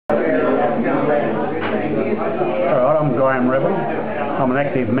Alright, I'm Graham Rebel. I'm an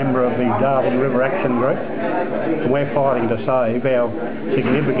active member of the Darwin River Action Group. And we're fighting to save our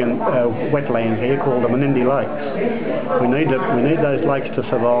significant wetlands here called the Menindee Lakes. We need those lakes to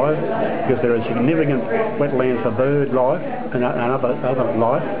survive because there are significant wetlands for bird life and other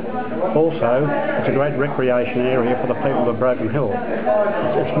life. Also, it's a great recreation area for the people of Broken Hill.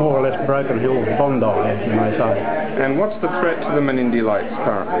 It's more or less Broken Hill Bondi, as you may say. And what's the threat to the Menindee Lakes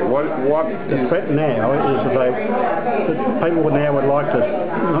currently? The threat now is that people now would like to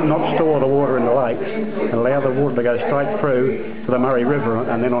not store the water in the lakes and allow the water to go straight through to the Murray River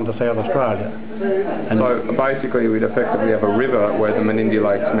and then on to South Australia. And so basically we'd effectively have a river where the Menindee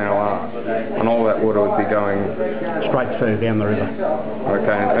Lakes now are, and all that water would be going straight through down the river.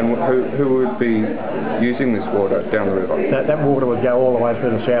 Okay, and who would be using this water down the river? That water would go all the way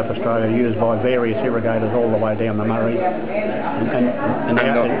through to South Australia, used by various irrigators all the way down the Murray. And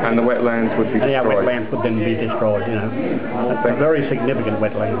the wetlands would be destroyed. And our wetlands would then be destroyed, you know. Very significant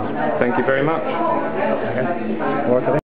wetlands. Thank you very much. Okay.